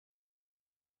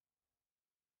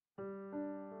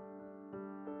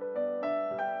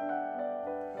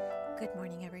Good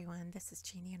morning, everyone. This is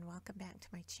Jeannie, and welcome back to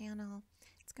my channel.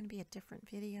 It's going to be a different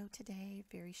video today,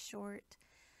 very short.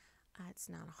 It's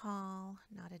not a haul,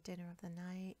 not a dinner of the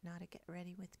night, not a get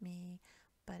ready with me,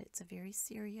 but it's a very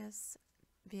serious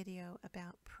video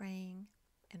about praying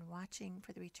and watching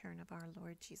for the return of our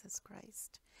Lord Jesus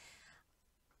Christ.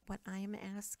 What I am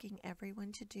asking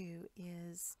everyone to do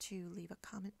is to leave a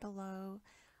comment below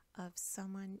of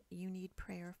someone you need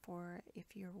prayer for.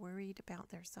 If you're worried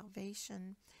about their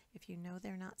salvation, if you know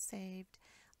they're not saved,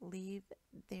 leave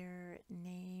their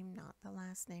name, not the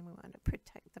last name. We want to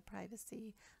protect the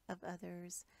privacy of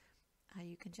others.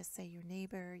 You can just say your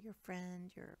neighbor, your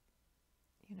friend, your,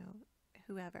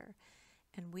 whoever.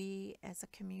 And we as a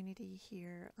community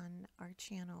here on our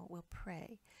channel will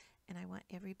pray. And I want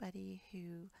everybody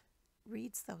who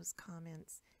reads those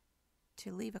comments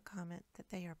to leave a comment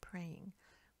that they are praying.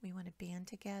 We want to band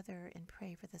together and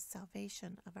pray for the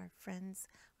salvation of our friends,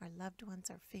 our loved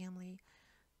ones, our family,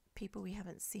 people we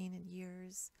haven't seen in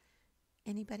years.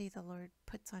 Anybody the Lord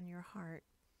puts on your heart,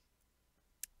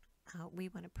 we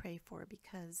want to pray for,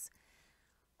 because,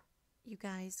 you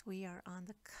guys, we are on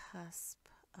the cusp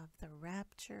of the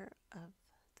rapture of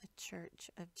the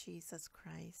Church of Jesus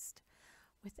Christ.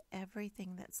 With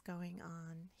everything that's going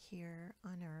on here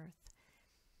on earth,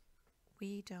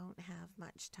 we don't have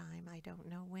much time. I don't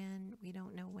know when. We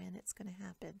don't know when it's going to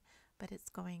happen, but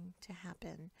it's going to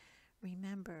happen.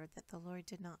 Remember that the Lord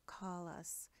did not call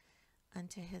us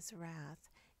unto his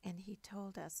wrath, and he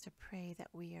told us to pray that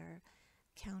we are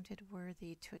counted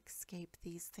worthy to escape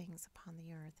these things upon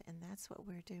the earth, and that's what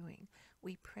we're doing.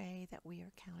 We pray that we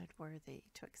are counted worthy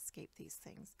to escape these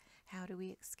things. How do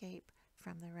we escape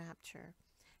from the rapture?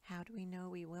 How do we know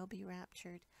we will be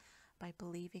raptured? By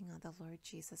believing on the Lord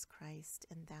Jesus Christ,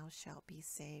 and thou shalt be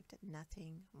saved,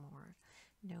 nothing more.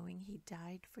 Knowing he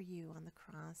died for you on the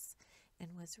cross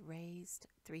and was raised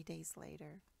 3 days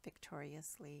later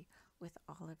victoriously with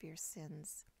all of your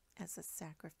sins as a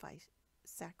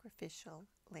sacrificial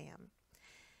lamb.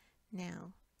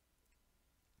 Now,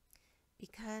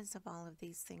 because of all of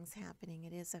these things happening,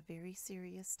 it is a very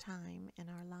serious time in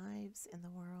our lives, in the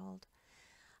world.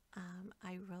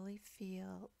 I really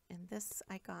feel, and this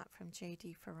I got from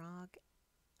J.D. Farag.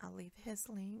 I'll leave his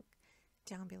link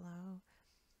down below.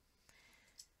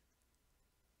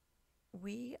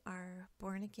 We are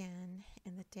born again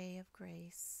in the day of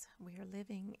grace. We are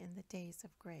living in the days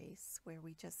of grace, where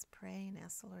we just pray and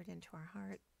ask the Lord into our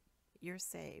heart. You're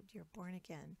saved. You're born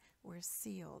again. We're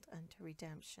sealed unto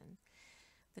redemption.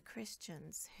 The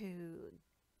Christians who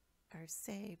are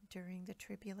saved during the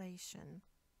tribulation,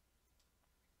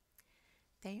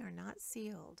 they are not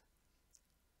sealed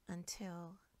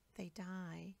until they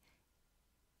die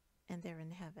and they're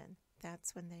in heaven.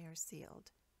 That's when they are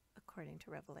sealed, according to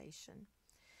Revelation.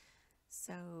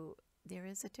 So there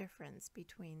is a difference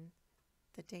between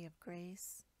the day of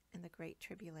grace and the great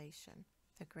tribulation,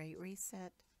 the great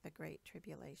reset, the great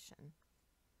tribulation.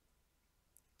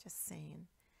 Just saying.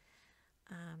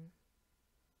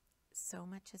 So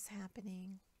much is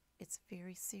happening. It's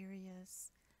very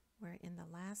serious. We're in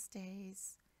the last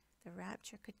days. The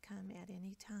rapture could come at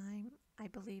any time. I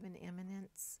believe in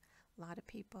imminence. A lot of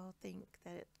people think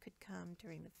that it could come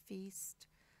during the Feast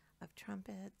of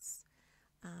Trumpets.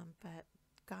 But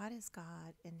God is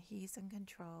God, and he's in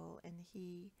control, and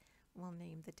he will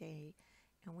name the day,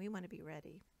 and we want to be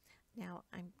ready. Now,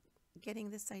 I'm getting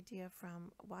this idea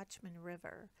from Watchman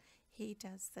River. He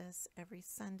does this every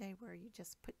Sunday, where you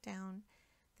just put down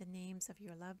the names of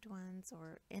your loved ones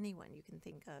or anyone you can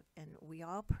think of, and we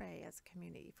all pray as a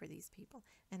community for these people,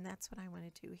 and that's what I want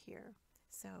to do here.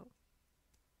 So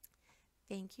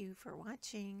thank you for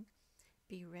watching.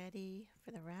 Be ready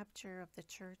for the rapture of the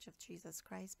Church of Jesus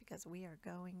Christ, because we are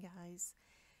going, guys.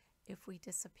 If we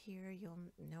disappear,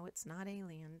 you'll know it's not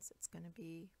aliens. It's going to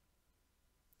be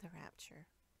the rapture.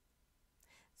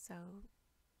 So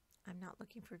I'm not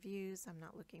looking for views. I'm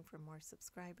not looking for more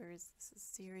subscribers. This is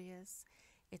serious.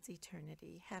 It's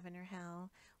eternity, heaven or hell.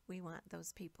 We want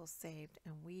those people saved,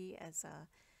 and we as a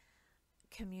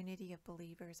community of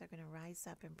believers are going to rise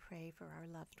up and pray for our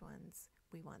loved ones.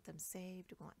 We want them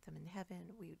saved. We want them in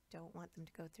heaven. We don't want them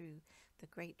to go through the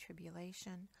great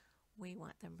tribulation. We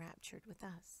want them raptured with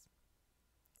us.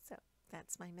 So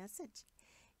that's my message,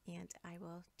 and I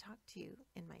will talk to you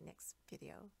in my next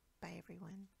video. Bye,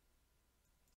 everyone.